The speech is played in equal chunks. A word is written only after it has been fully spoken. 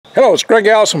Hello, it's Greg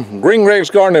Allison from Green Greg's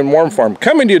Garden and Worm Farm,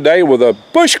 coming to you today with a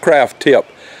bushcraft tip.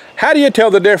 How do you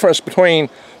tell the difference between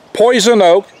poison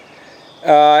oak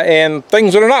and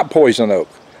things that are not poison oak?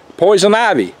 Poison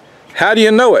ivy. How do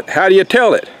you know it? How do you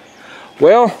tell it?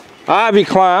 Well, ivy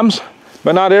climbs,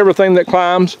 but not everything that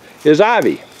climbs is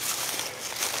ivy.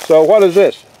 So what is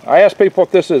this? I ask people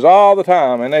what this is all the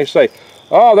time, and they say,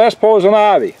 oh, that's poison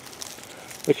ivy.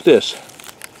 Look at this.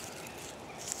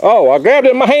 Oh, I grabbed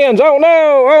it in my hands. Oh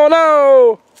no, oh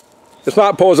no. It's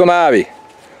not poison ivy.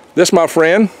 This, my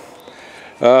friend,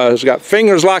 has got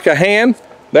fingers like a hand,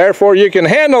 therefore you can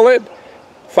handle it.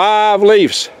 5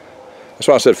 leaves. That's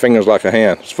why I said fingers like a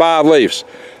hand. It's 5 leaves.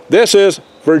 This is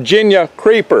Virginia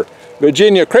creeper.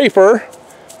 Virginia creeper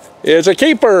is a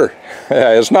keeper.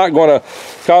 It's not going to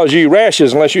cause you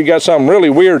rashes unless you got some really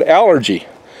weird allergy.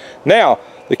 Now,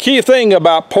 the key thing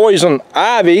about poison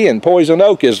ivy and poison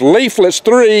oak is leaflets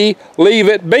 3, leave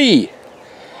it be.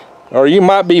 Or you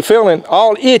might be feeling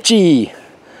all itchy.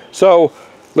 So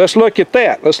let's look at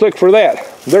that. Let's look for that.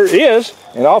 There is,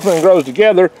 and often grows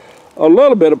together, a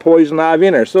little bit of poison ivy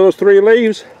in there. So those 3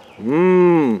 leaves,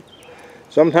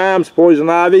 sometimes poison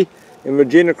ivy and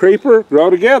Virginia creeper grow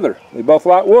together. They both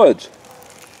like woods.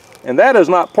 And that is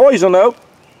not poison oak,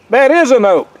 that is an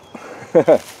oak.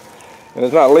 And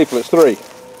it's not leaflets 3.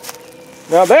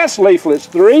 Now that's leaflets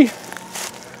 3,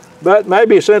 but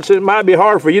maybe since it might be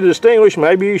hard for you to distinguish,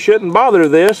 maybe you shouldn't bother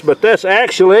this, but that's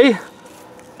actually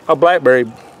a blackberry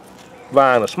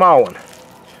vine, a small one.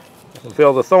 You can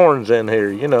feel the thorns in here.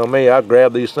 You know me, I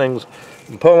grab these things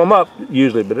and pull them up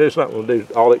usually, but it's not going to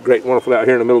do all that great and wonderful out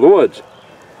here in the middle of the woods.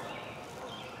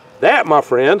 That, my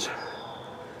friends,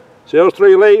 see those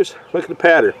 3 leaves? Look at the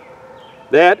pattern.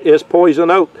 That is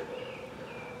poison oak.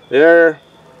 There.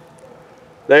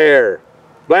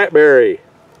 Blackberry,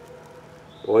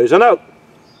 poison oak,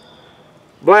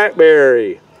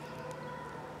 blackberry,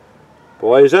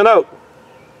 poison oak,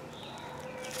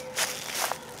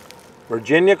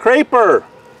 Virginia creeper,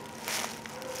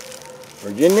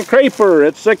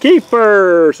 it's a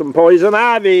keeper, some poison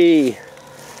ivy.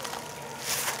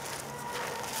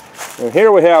 And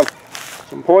here we have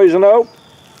some poison oak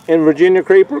and Virginia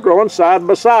creeper growing side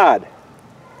by side.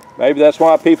 Maybe that's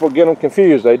why people get them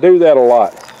confused. They do that a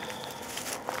lot.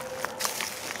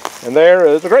 And there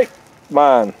is a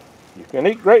grapevine. You can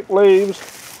eat grape leaves.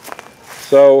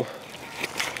 So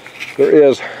there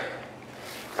is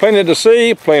plenty to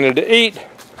see, plenty to eat,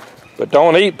 but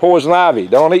don't eat poison ivy.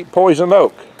 Don't eat poison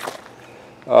oak.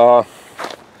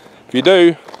 If you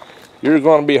do, you're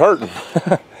going to be hurting.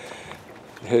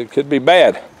 It could be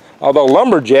bad. Although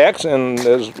lumberjacks, and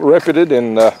as reputed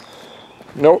in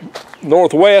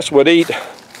Northwest, would eat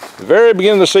the very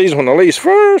beginning of the season when the leaves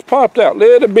first popped out,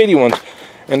 little bitty ones,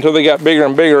 until they got bigger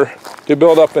and bigger to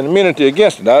build up an immunity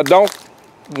against it. I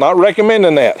not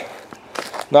recommending that.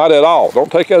 Not at all.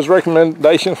 Don't take that as a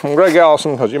recommendation from Greg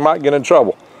Allison, because you might get in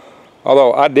trouble.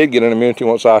 Although I did get an immunity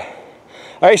once. I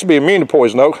used to be immune to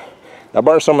poison oak. I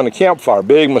burned some in the campfire,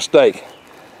 big mistake.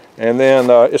 And then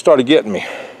it started getting me.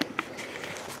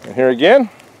 And here again,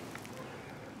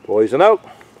 poison oak,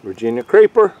 Virginia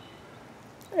creeper,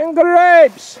 and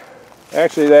grapes.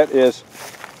 Actually, that is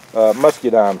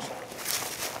muscadines.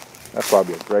 That's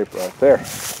probably a grape right there.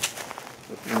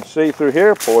 You can see through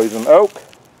here, poison oak,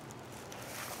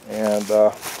 and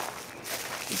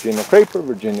Virginia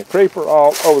creeper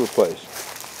all over the place.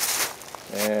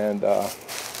 And got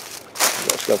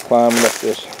stuff climbing up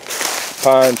this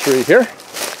pine tree here.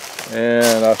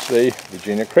 And I see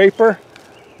Virginia creeper,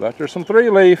 but there's some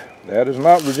 3-leaf. That is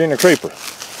not Virginia creeper.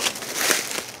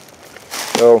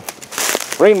 So,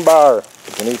 green briar,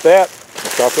 you can eat that.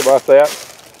 We'll talk about that.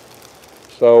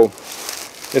 So,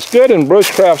 it's good in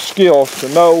bushcraft skills to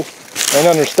know and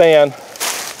understand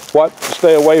what to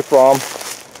stay away from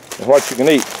and what you can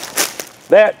eat.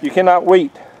 That you cannot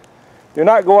eat. Do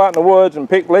not go out in the woods and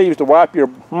pick leaves to wipe your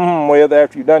with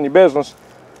after you've done your business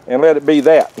and let it be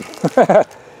that.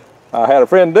 I had a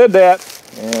friend who did that,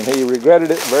 and he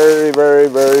regretted it very, very,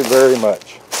 very, very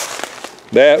much.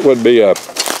 That would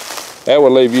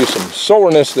leave you some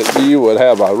soreness that you would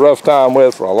have a rough time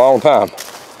with for a long time.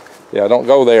 Yeah, don't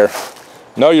go there.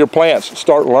 Know your plants.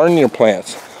 Start learning your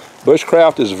plants.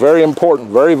 Bushcraft is very important,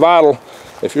 very vital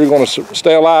if you're going to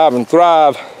stay alive and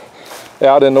thrive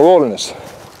out in the wilderness.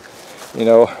 You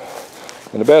know,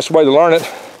 and the best way to learn it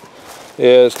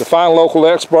is to find local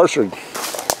experts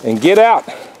and get out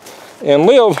and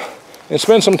live and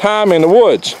spend some time in the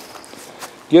woods.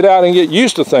 Get out and get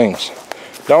used to things.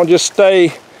 Don't just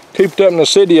stay cooped up in the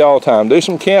city all the time. Do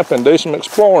some camping, do some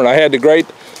exploring. I had the great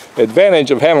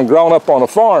advantage of having grown up on a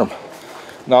farm.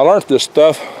 And I learned this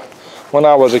stuff when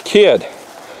I was a kid.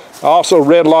 I also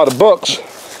read a lot of books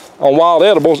on wild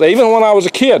edibles, even when I was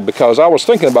a kid, because I was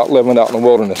thinking about living out in the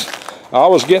wilderness. I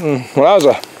was getting, when I was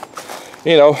a,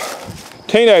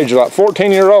 teenager, like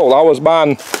 14-year-old, I was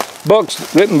buying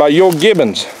books written by Yul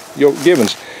Gibbons.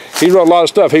 He wrote a lot of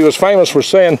stuff. He was famous for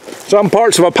saying some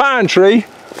parts of a pine tree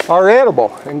are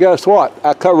edible. And guess what?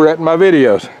 I cover that in my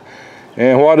videos.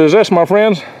 And what is this, my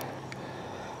friends?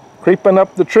 Creeping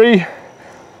up the tree.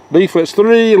 Leaflets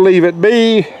 3, leave it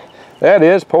be. That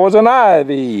is poison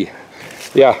ivy.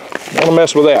 Yeah, don't want to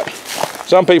mess with that.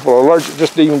 Some people are allergic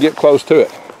just to even get close to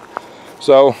it.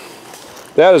 So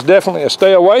that is definitely a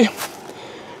stay away.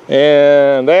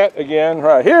 And that again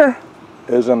right here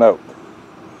is an oak.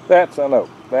 That's an oak.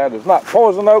 That is not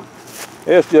poison oak,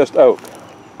 it's just oak.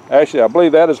 Actually, I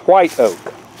believe that is white oak.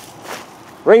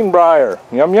 Green briar,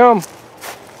 yum yum.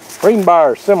 Green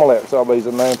briar, similex, I believe is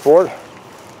the name for it.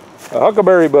 A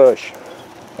huckleberry bush.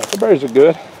 Huckleberries are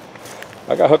good.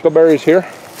 I got huckleberries here.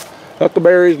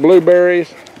 Huckleberries,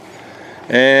 blueberries,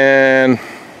 and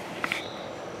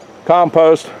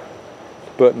compost.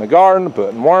 Put in the garden,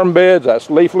 put in worm beds. That's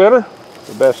leaf litter.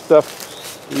 The best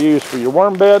stuff to use for your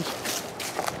worm beds.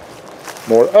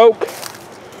 More oak,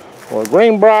 more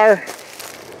greenbrier.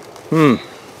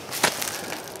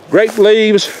 Grape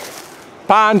leaves,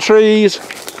 pine trees,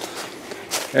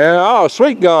 and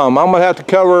sweet gum. I'm gonna have to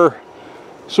cover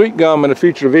sweet gum in a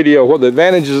future video, what the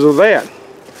advantages of that.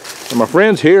 And my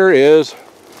friends, here is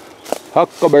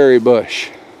huckleberry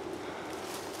bush.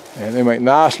 And they make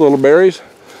nice little berries.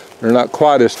 They're not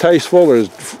quite as tasteful or as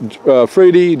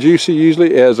fruity, juicy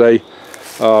usually as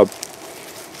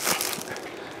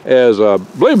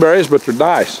blueberries, but they're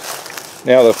nice.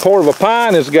 Now the core of a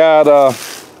pine has got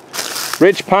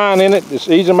rich pine in it. It's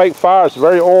easy to make fire. It's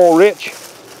very oil rich.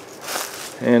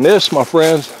 And this, my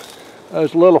friends,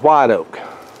 is a little white oak.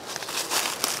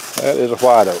 That is a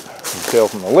white oak. You can tell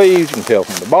from the leaves, you can tell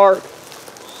from the bark.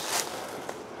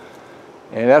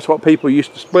 And that's what people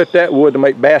used to split that wood to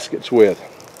make baskets with.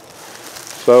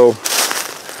 So,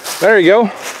 there you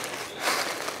go.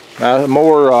 Now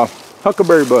more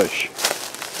huckleberry bush.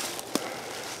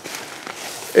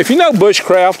 If you know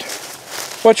bushcraft,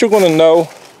 what you're going to know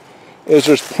is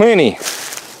there's plenty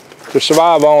to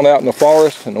survive on out in the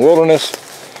forest and the wilderness.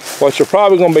 What you're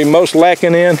probably going to be most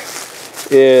lacking in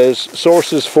is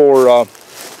sources for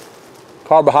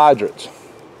carbohydrates.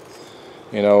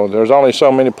 You know, there's only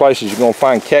so many places you're going to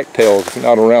find cattails if you're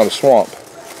not around a swamp.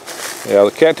 Yeah,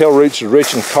 the cattail roots are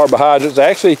rich in carbohydrates.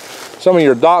 Actually, some of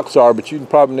your docks are, but you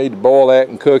probably need to boil that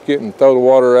and cook it and throw the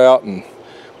water out and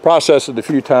process it a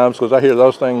few times, because I hear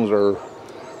those things are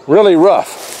really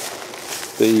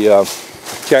rough. The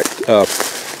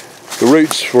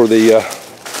roots for the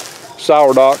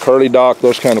sourdock, curlydock,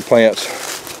 those kind of plants.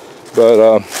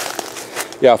 But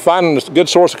yeah, finding a good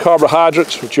source of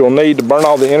carbohydrates, which you'll need to burn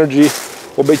all the energy,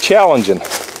 will be challenging.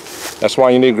 That's why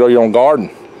you need to grow your own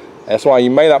garden. That's why you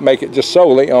may not make it just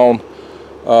solely on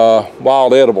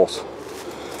wild edibles.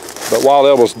 But wild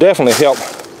edibles definitely help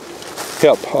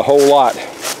a whole lot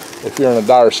if you're in a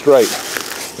dire strait.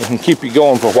 It can keep you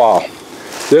going for a while.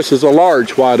 This is a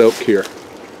large white oak here.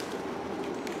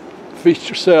 Feast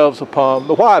yourselves upon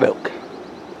the white oak.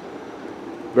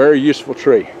 Very useful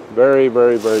tree. Very,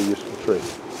 very, very useful tree.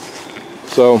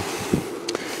 So,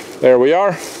 there we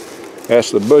are.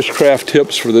 That's the bushcraft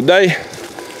tips for the day.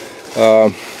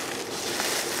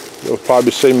 You'll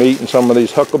probably see me eating some of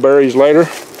these huckleberries later.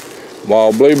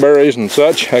 Wild blueberries and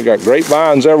such. I got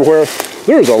grapevines everywhere.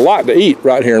 There's a lot to eat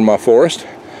right here in my forest.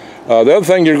 The other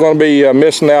thing you're going to be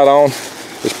missing out on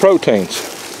is proteins.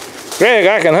 Greg,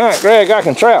 I can hunt. Greg, I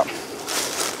can trap.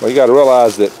 Well, you got to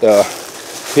realize that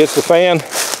hits the fan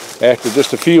after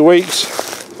just a few weeks.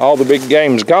 All the big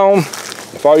game's gone.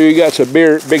 If all you got's a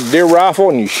big deer rifle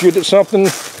and you shoot at something,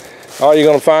 all you're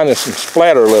going to find is some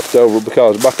splatter left over,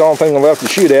 because about the only thing left to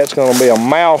shoot at is going to be a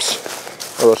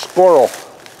mouse or a squirrel.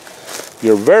 If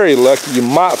you're very lucky, you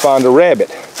might find a rabbit.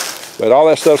 But all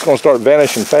that stuff's going to start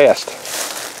vanishing fast.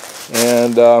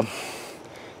 And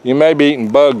you may be eating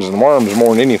bugs and worms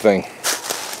more than anything.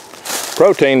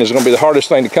 Protein is going to be the hardest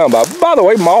thing to come by. By the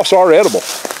way, moths are edible.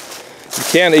 You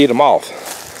can eat a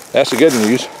moth. That's the good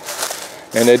news.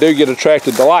 And they do get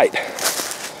attracted to light.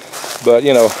 But,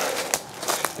 you know,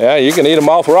 yeah, you can eat a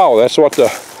moth raw. That's what the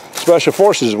special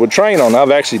forces would train on.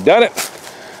 I've actually done it.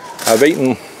 I've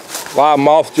eaten live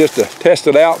moth just to test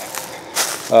it out.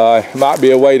 Might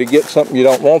be a way to get something you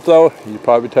don't want, though. You're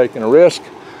probably taking a risk.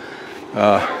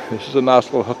 This is a nice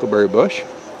little huckleberry bush.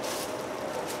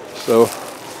 So,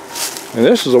 and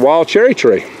this is a wild cherry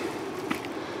tree.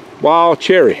 Wild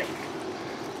cherry.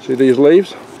 See these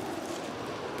leaves?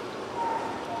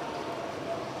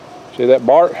 See that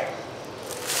bark?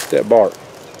 that bark.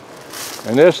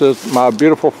 And this is my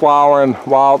beautiful flowering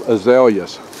wild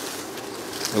azaleas.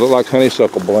 They look like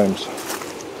honeysuckle blooms.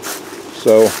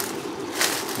 So,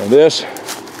 and this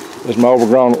is my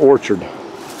overgrown orchard,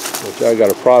 which I got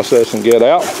to process and get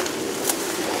out.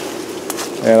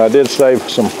 And I did save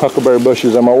some huckleberry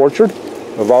bushes in my orchard.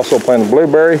 I've also planted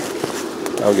blueberry.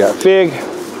 I've got fig.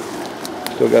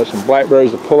 Still got some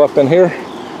blackberries to pull up in here.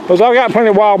 Because I've got plenty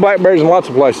of wild blackberries in lots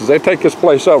of places. They take this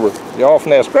place over. You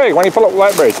often ask, Greg, why do you pull up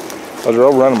blackberries? Because they're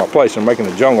overrunning my place and making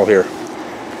a jungle here.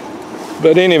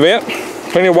 But in any event,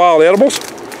 plenty of wild edibles.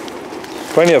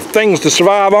 Plenty of things to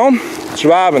survive on.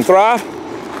 Survive and thrive.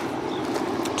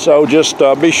 So just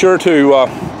be sure to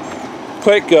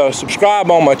click subscribe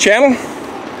on my channel.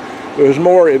 There's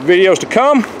more videos to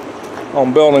come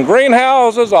on building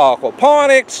greenhouses,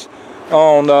 aquaponics,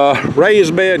 on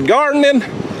raised bed gardening,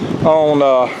 on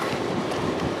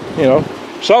you know,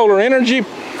 solar energy.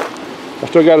 I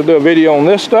still got to do a video on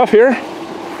this stuff here,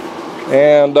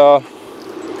 and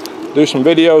do some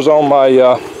videos on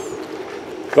my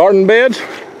garden beds.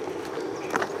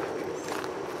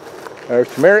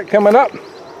 There's turmeric coming up.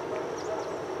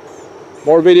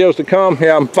 More videos to come.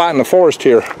 Yeah, I'm fighting the forest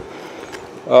here.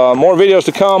 More videos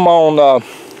to come on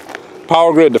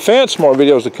power grid defense. More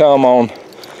videos to come on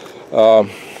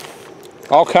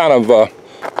all kind of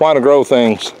want to grow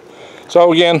things.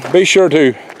 So again, be sure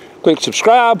to click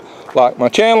subscribe, like my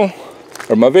channel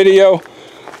or my video,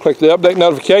 click the update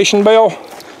notification bell,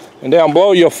 and down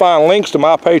below you'll find links to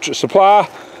My Patriot Supply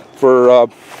for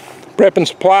prepping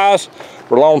supplies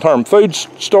for long-term food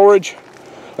storage,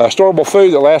 storable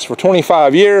food that lasts for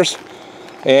 25 years.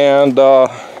 And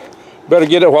better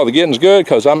get it while the getting's good,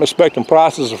 because I'm expecting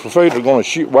prices for food are going to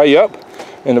shoot way up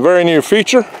in the very near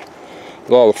future.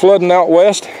 With all the flooding out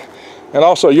west. And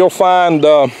also you'll find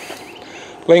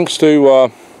links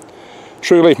to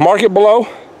True Leaf Market below.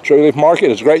 True Leaf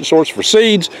Market is a great source for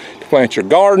seeds to plant your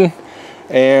garden.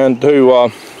 And to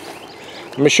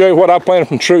let me show you what I planted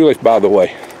from True Leaf, by the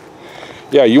way.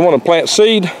 Yeah, you want to plant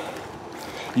seed.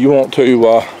 You want to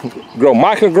grow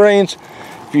microgreens.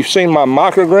 If you've seen my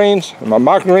microgreens and my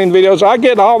microgreen videos, I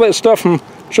get all that stuff from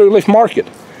True Leaf Market.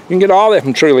 You can get all that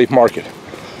from True Leaf Market.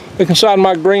 Look inside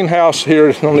my greenhouse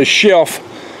here on this shelf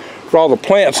for all the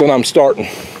plants that I'm starting.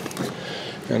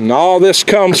 And all this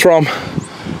comes from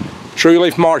True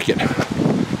Leaf Market.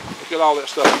 Look at all that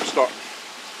stuff I'm starting.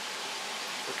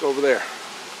 Look over there.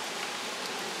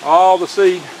 All the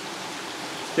seed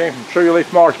came from True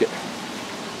Leaf Market.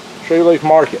 True Leaf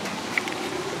Market.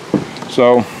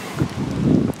 So,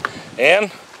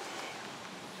 and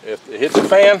if it hits the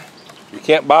fan, you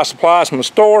can't buy supplies from the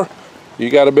store. You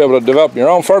got to be able to develop your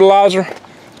own fertilizer.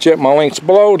 Check my links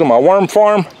below to my worm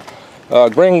farm,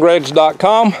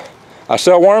 greengregs.com. I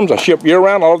sell worms. I ship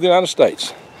year-round all over the United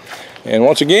States. And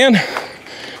once again,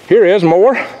 here is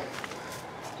more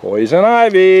poison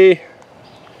ivy.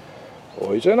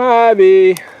 Poison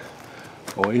ivy.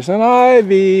 Poison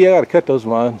ivy. I got to cut those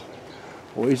vines.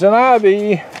 Poison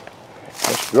ivy.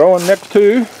 It's growing next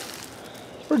to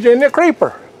Virginia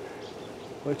creeper,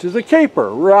 which is a keeper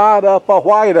right up a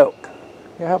white oak.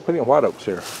 Yeah, I have plenty of white oaks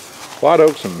here. White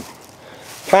oaks and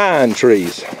pine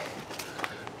trees.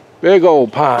 Big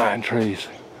old pine trees.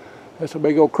 That's a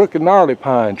big old crooked gnarly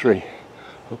pine tree.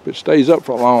 Hope it stays up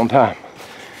for a long time.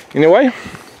 Anyway,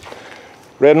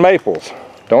 red maples.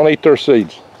 Don't eat their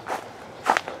seeds.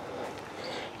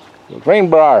 The green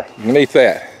briar, you can eat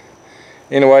that.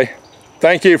 Anyway,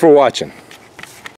 thank you for watching.